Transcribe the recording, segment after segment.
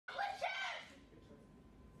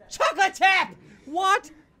tap!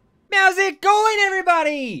 What? How's it going,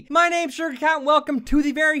 everybody? My name's Sugarcat, and welcome to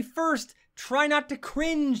the very first Try Not to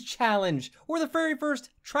Cringe challenge, or the very first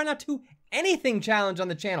Try Not to Anything challenge on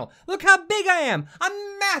the channel. Look how big I am!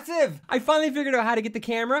 I'm massive! I finally figured out how to get the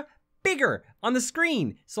camera bigger on the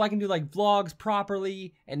screen, so I can do like vlogs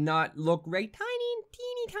properly and not look right tiny and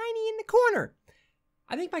teeny tiny in the corner.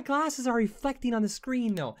 I think my glasses are reflecting on the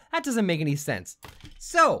screen though. That doesn't make any sense.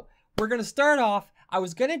 So, we're gonna start off. I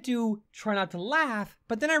was gonna do Try Not to Laugh,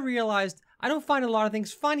 but then I realized I don't find a lot of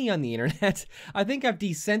things funny on the internet. I think I've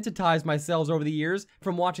desensitized myself over the years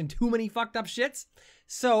from watching too many fucked up shits.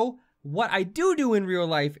 So, what I do in real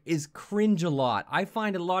life is cringe a lot. I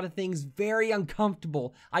find a lot of things very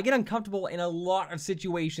uncomfortable. I get uncomfortable in a lot of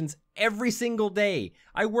situations every single day.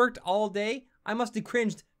 I worked all day. I must have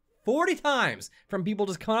cringed 40 times from people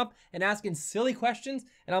just coming up and asking silly questions,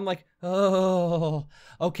 and I'm like, oh,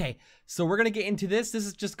 okay. So we're gonna get into this. This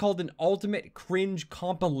is just called an ultimate cringe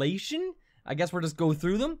compilation. I guess we'll just go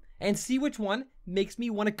through them and see which one makes me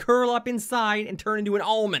want to curl up inside and turn into an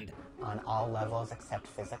almond. On all levels except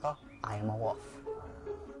physical, I am a wolf.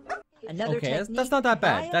 Another okay, that's not that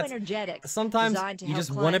bad. That's sometimes you just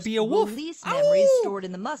want to be a wolf. Release memories stored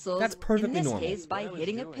in the muscles. That's perfectly normal. In this case, by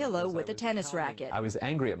hitting a pillow with a tennis racket. I was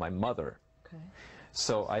angry at my mother,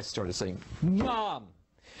 so I started saying, "Mom,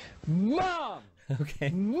 Mom." Okay,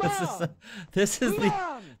 Mom! this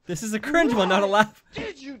is a cringe one, not a laugh.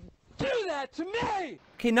 Did you do that to me?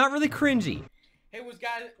 Okay, not really cringy. Hey,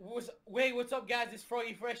 what's up, guys? It's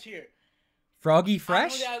Froggy Fresh here. Froggy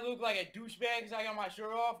Fresh? I know that I look like a douchebag because I got my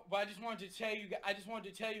shirt off, but I just wanted to tell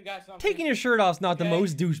you guys something. Taking your shirt off's not the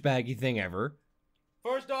most douchebaggy thing ever.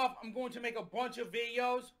 First off, I'm going to make a bunch of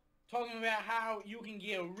videos talking about how you can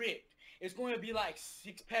get ripped. It's going to be like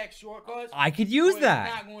six-pack shortcuts. I could use that.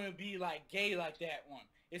 It's not going to be like gay like that one.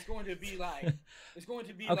 It's going to be like,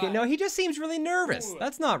 okay, no, he just seems really nervous. Cool.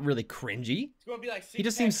 That's not really cringy. It's going to be like he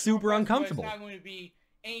just seems super uncomfortable. It's not going to be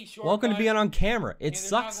any shortcuts. Welcome to being on camera. It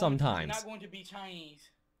sucks sometimes. It's not going to be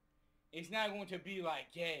Chinese. It's not going to be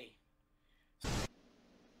like gay.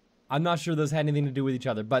 I'm not sure those had anything to do with each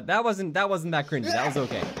other, but that wasn't that cringy. That was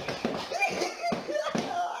okay.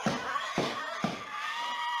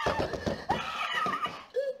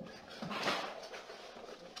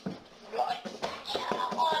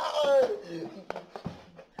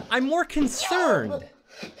 I'm more concerned.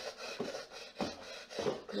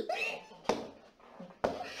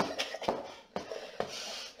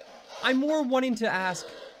 I'm more wanting to ask.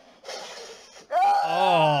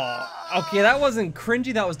 Oh, okay, that wasn't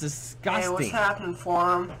cringy, that was disgusting. Hey, what's happening,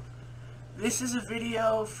 forum? This is a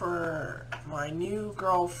video for my new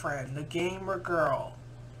girlfriend, the gamer girl.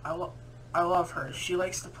 I love her. She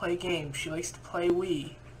likes to play games. She likes to play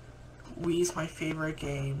Wii. Wii's my favorite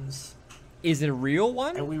games. Is it a real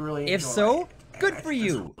one? And we really enjoy If so, it. good for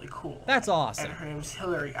you. That's really cool. That's awesome. And her name's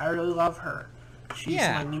Hillary. I really love her. She's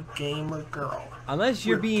my new gamer girl. Unless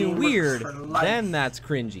you're being weird, then that's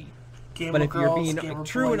cringy. Gamer but if girls, you're being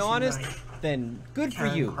true and honest, then good for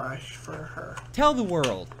you. Crush for her. Tell the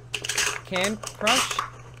world. Can crush?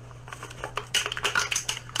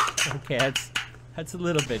 Okay, that's a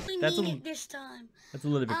little bit. That's a little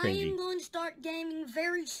bit cringy. I am going to start gaming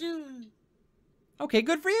very soon. Okay,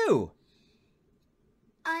 good for you.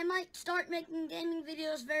 I might start making gaming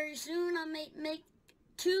videos very soon. I might make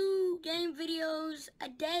 2 game videos a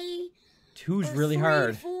day. 2's really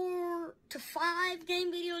hard. 4 to 5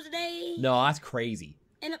 game videos a day. No, that's crazy.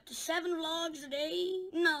 And up to 7 vlogs a day.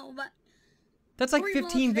 No, but that's like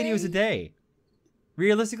 15 videos a day.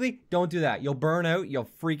 Realistically, don't do that. You'll burn out. You'll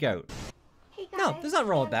freak out. Hey guys, no, there's nothing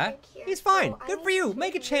wrong with that. He's fine. So good for you.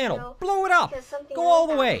 Make a channel. Blow it up. Go all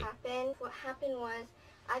the way. What happened was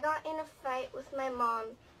I got in a fight with my mom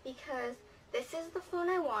because this is the phone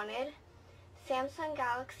I wanted. Samsung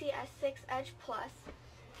Galaxy S6 Edge Plus.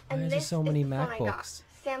 And why is there so many MacBooks?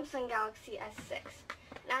 Samsung Galaxy S6.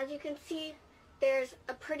 And as you can see, there's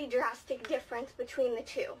a pretty drastic difference between the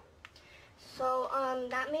two. So,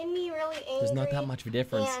 that made me really angry. There's not that much of a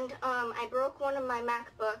difference. And, I broke one of my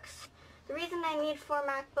MacBooks. The reason I need 4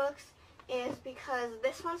 MacBooks is because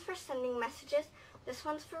this one's for sending messages, this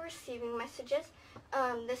one's for receiving messages,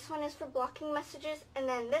 this one is for blocking messages, and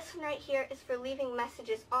then this one right here is for leaving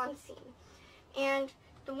messages on scene. And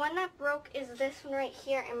the one that broke is this one right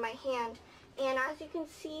here in my hand. And as you can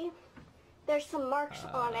see, there's some marks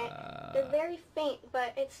on it. They're very faint,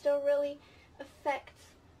 but it still really affects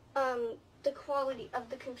the quality of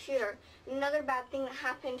the computer. Another bad thing that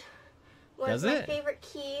happened was my favorite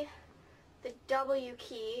key, the W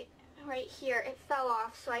key, right here, it fell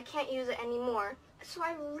off, so I can't use it anymore. So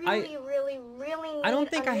I really need I don't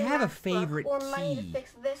think I new have a MacBook favorite or money to key.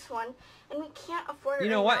 fix this one, and we can't afford it. You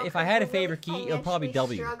know right what? now If I 'cause had a we're favorite key, it'll probably be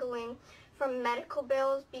financially W. Struggling from medical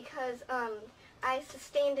bills because I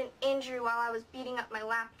sustained an injury while I was beating up my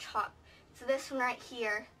laptop. So this one right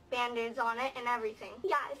here, band-aids on it and everything.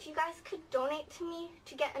 Yeah, if you guys could donate to me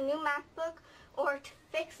to get a new MacBook or to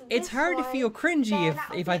fix this It's hard to feel cringy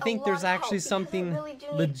if I think there's actually something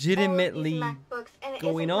legitimately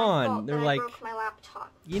going on. They're like,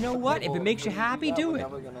 you know what? If it makes you happy, do it. I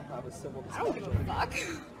don't give a fuck.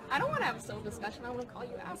 I don't want to have a civil discussion. I want to call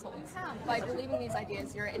you assholes. By believing these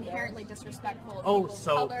ideas, you're inherently disrespectful of people's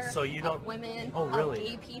color, so you don't, of women, oh really? of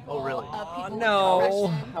gay people, oh really? of people no.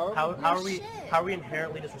 with depression. How are we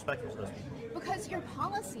inherently disrespectful to those people? Because your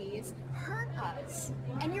policies hurt us,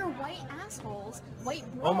 and you're white assholes, white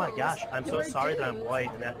bros. Oh my gosh, I'm so sorry that I'm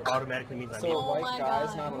white, and that automatically means I'm So gay. a white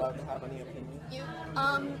guy's not allowed to have any opinion?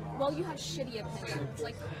 Well, you have shitty opinions.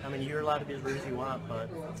 Like, I mean, you're allowed to be as rude as you want, but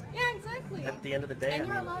yeah, exactly. at the end of the day, And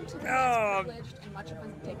you're allowed to be as privileged and much of a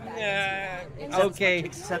dick bag. Okay.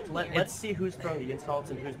 Except let's see who's throwing the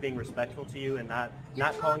insults and who's being respectful to you and not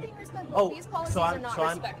calling you. These policies are not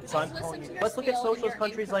respectful. So I'm Just calling listen you. to Let's look at your spiel and socialist you're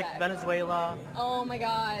countries like incorrect. Venezuela. Oh my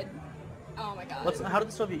god. Oh my god. How did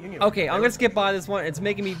the Soviet Union? Okay, I'm gonna skip by this one. It's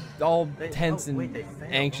making me all tense and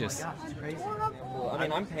anxious. Oh my gosh, it's crazy. Well, I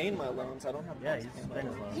mean, I'm paying my loans. I don't have. Yeah, he's paying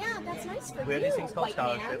his loans. Yeah, that's nice for We have you, these things called white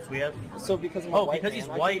man. scholarships. We have. So because I'm a white because man, he's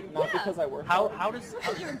I white, can, not because I work. How hard.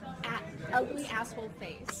 does? Your ugly asshole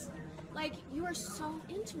face. Like, you are so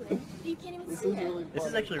into it. You can't even see it. This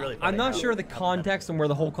is actually really funny. I'm not sure the context and where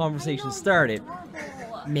the whole conversation started.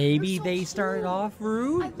 Maybe they started off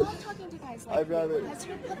rude? I love talking to guys like you because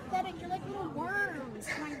you're pathetic. You're like little worms,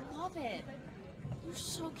 and I love it. You're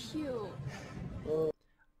so cute.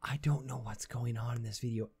 I don't know what's going on in this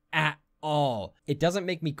video at all. It doesn't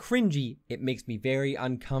make me cringy, it makes me very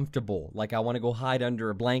uncomfortable, like I want to go hide under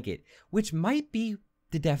a blanket, which might be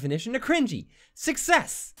the definition of cringy.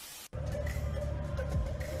 Success!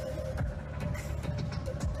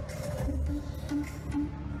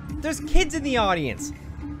 There's kids in the audience!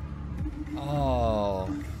 Oh.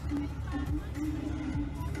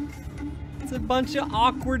 It's a bunch of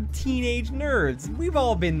awkward teenage nerds. We've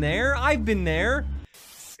all been there. I've been there.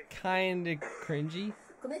 It's kinda cringy.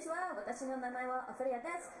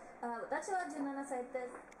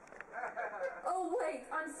 Oh wait,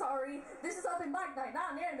 I'm sorry. This is open mic night,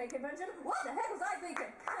 not an anime convention. What the heck was I thinking?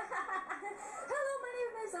 Hello, my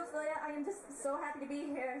name is Ophelia. I am just so happy to be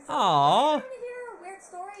here. So, Aww. Let me hear a weird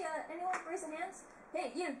story. Anyone raise some hands?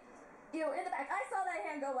 Hey, you in the back. I saw that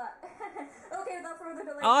hand go up. Okay, without further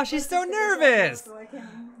delay. Aw, she's so nervous. So I can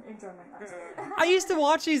enjoy my class. I used to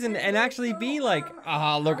watch these and actually be like,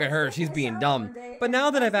 ah, look at her, she's being dumb. But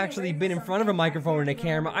now that I've actually been in front of a microphone and a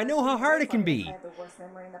camera, I know how hard it can be. I have the worst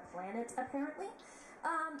memory in the planet, apparently.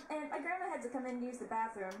 And my grandma had to come in and use the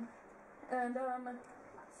bathroom. And,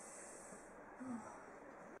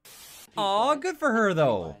 Aw, good for her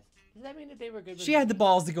though. Does that mean that they were good? She had the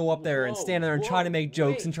balls to go up there and stand there and try to make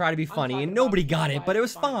jokes and try to be funny, and nobody got it, but it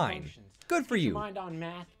was fine. Good for you. Mind on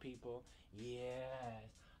math, people. Yes.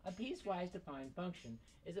 A piecewise defined function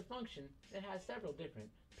is a function that has several different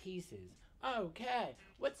pieces. Okay.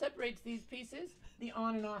 What separates these pieces? The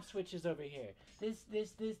on and off switches over here. This.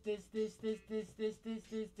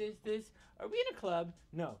 Are we in a club?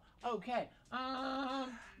 No. Okay.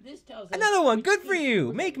 This tells us Another one, good for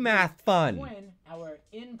you. Make math fun. when our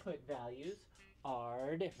input values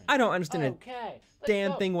are different. I don't understand Okay. a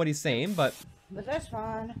damn thing what he's saying, but But that's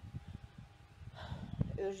fine.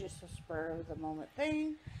 It was just a spur of the moment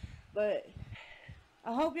thing. But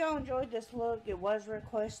I hope y'all enjoyed this look. It was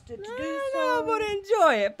requested to do so. I would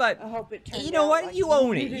enjoy it, but I hope it turned you know out what? like You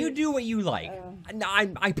own it. did. You do what you like.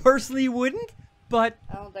 I personally wouldn't, but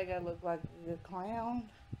I don't think I look like a good clown.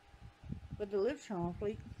 But the lips are on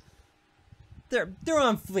fleek. they're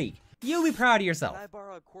on fleek. You be proud of yourself. Can I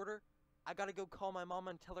borrow a quarter? I gotta go call my mom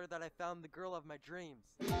and tell her that I found the girl of my dreams.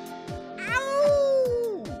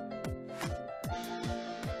 Ow!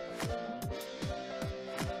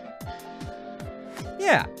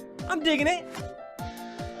 Yeah, I'm digging it.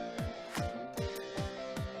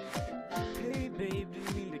 Hey babe,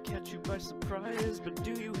 didn't mean to catch you by surprise, but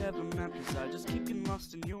do you have a map? 'Cause I just keep getting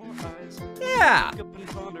lost in your eyes. Yeah. Look up and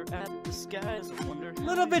ponder at the skies. I wonder A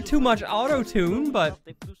little bit too much auto-tune, but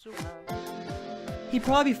he'd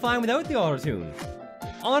probably be fine without the auto-tune.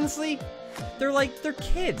 Honestly, they're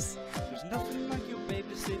kids. There's nothing like your babe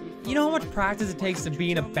to save me. You know how much practice it takes to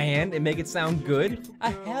be in a band and make it sound good?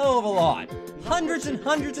 A hell of a lot. Hundreds and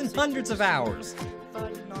hundreds and hundreds of hours. If I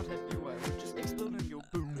did not have you, I would just explode in your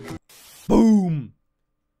boom. Boom!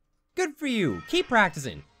 Good for you. Keep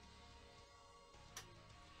practicing.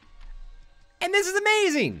 And this is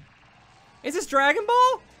amazing. Is this Dragon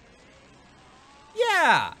Ball?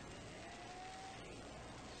 Yeah.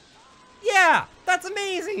 Yeah, that's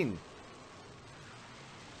amazing.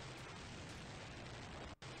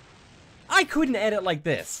 I couldn't edit like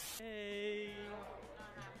this. Hey.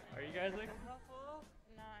 Are you guys a couple?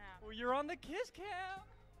 No, well, you're on the kiss cam.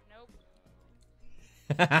 Nope.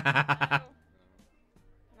 No.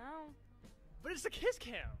 But it's a kiss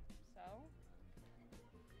cam. So?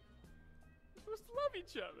 We're supposed to love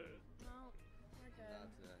each other. No, we're good.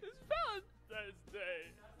 It's Valentine's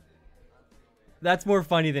Day. That's more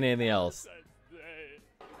funny than anything else.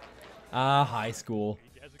 High school.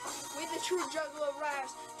 We the true juggler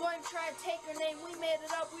riders. Don't even try to take our name. We made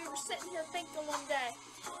it up. We were sitting here thinking one day.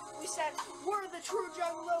 We said, we're the true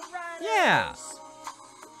juggler riders. Yeah.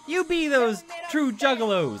 You be those true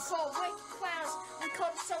juggalos. We called wicked clowns. We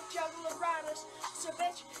called ourselves juggler riders. So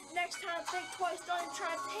bitch, next time think twice. Don't even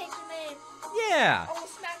try to take your name. Yeah. I will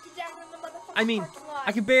smack you down in the motherfucking I mean, parking lot.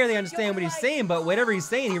 I can barely understand what he's saying, but whatever he's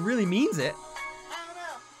saying, he really means it. I don't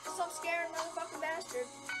know. Some scary motherfucking bastard.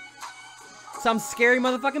 Some scary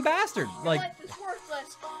motherfucking bastard. Like, Life is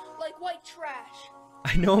worthless, like white trash.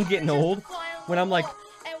 I know I'm getting old when I'm like,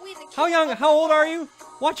 how old are you?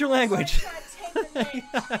 Watch your language.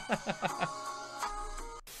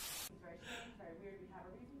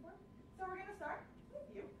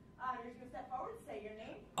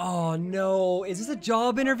 Oh no, is this a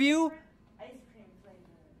job interview?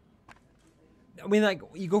 I mean, like,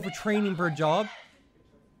 you go for training for a job?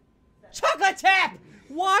 Chocolate tap!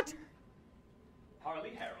 What?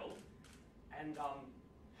 Harley Harold, and chocolate!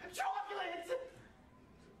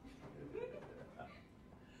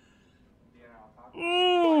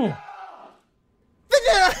 Ooh!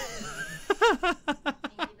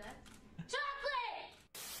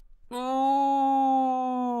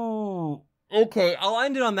 Ooh! Okay, I'll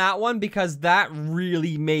end it on that one because that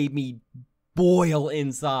really made me boil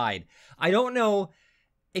inside. I don't know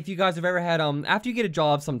if you guys have ever had, after you get a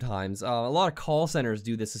job sometimes, a lot of call centers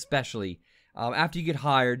do this especially. After you get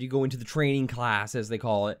hired, you go into the training class, as they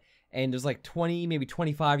call it, and there's like 20, maybe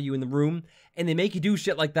 25 of you in the room, and they make you do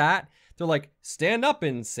shit like that. They're like, stand up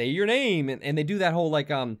and say your name, and they do that whole,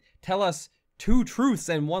 like, tell us 2 truths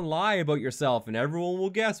and 1 lie about yourself, and everyone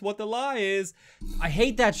will guess what the lie is. I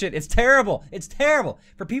hate that shit. It's terrible. It's terrible.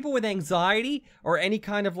 For people with anxiety, or any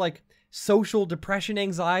kind of, like, social depression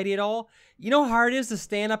anxiety at all, you know how hard it is to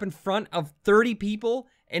stand up in front of 30 people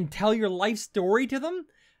and tell your life story to them?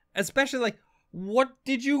 Especially, like, what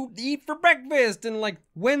did you eat for breakfast? And, like,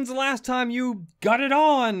 when's the last time you got it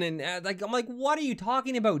on? And, like, I'm like, what are you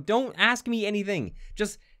talking about? Don't ask me anything.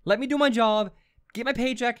 Just let me do my job, get my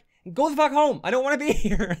paycheck, and go the fuck home. I don't want to be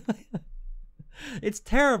here. It's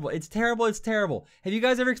terrible. It's terrible. It's terrible. Have you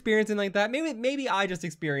guys ever experienced anything like that? Maybe I just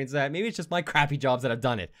experienced that. Maybe it's just my crappy jobs that have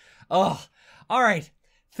done it. Ugh. All right.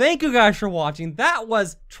 Thank you guys for watching. That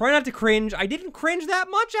was Try Not to Cringe. I didn't cringe that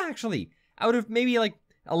much, actually. Out of maybe like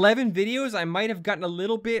 11 videos, I might have gotten a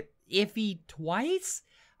little bit iffy twice.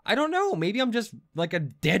 I don't know. Maybe I'm just like a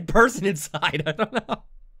dead person inside. I don't know.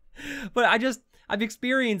 But I've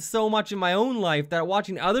experienced so much in my own life that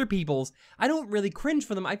watching other people's, I don't really cringe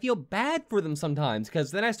for them. I feel bad for them sometimes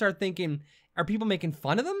because then I start thinking, are people making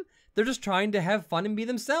fun of them? They're just trying to have fun and be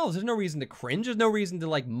themselves. There's no reason to cringe. There's no reason to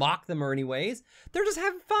like mock them or anyways. They're just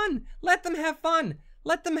having fun. Let them have fun.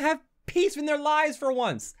 Let them have peace in their lives for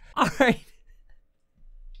once. All right.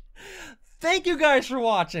 Thank you guys for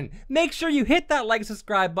watching. Make sure you hit that like,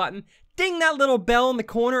 subscribe button. Ding that little bell in the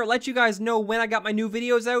corner. It lets you guys know when I got my new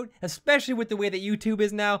videos out, especially with the way that YouTube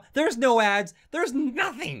is now. There's no ads. There's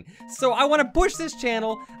nothing. So I want to push this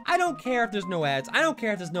channel. I don't care if there's no ads. I don't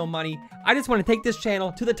care if there's no money. I just want to take this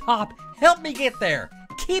channel to the top. Help me get there.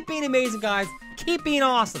 Keep being amazing, guys. Keep being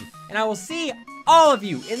awesome. And I will see all of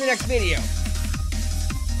you in the next video.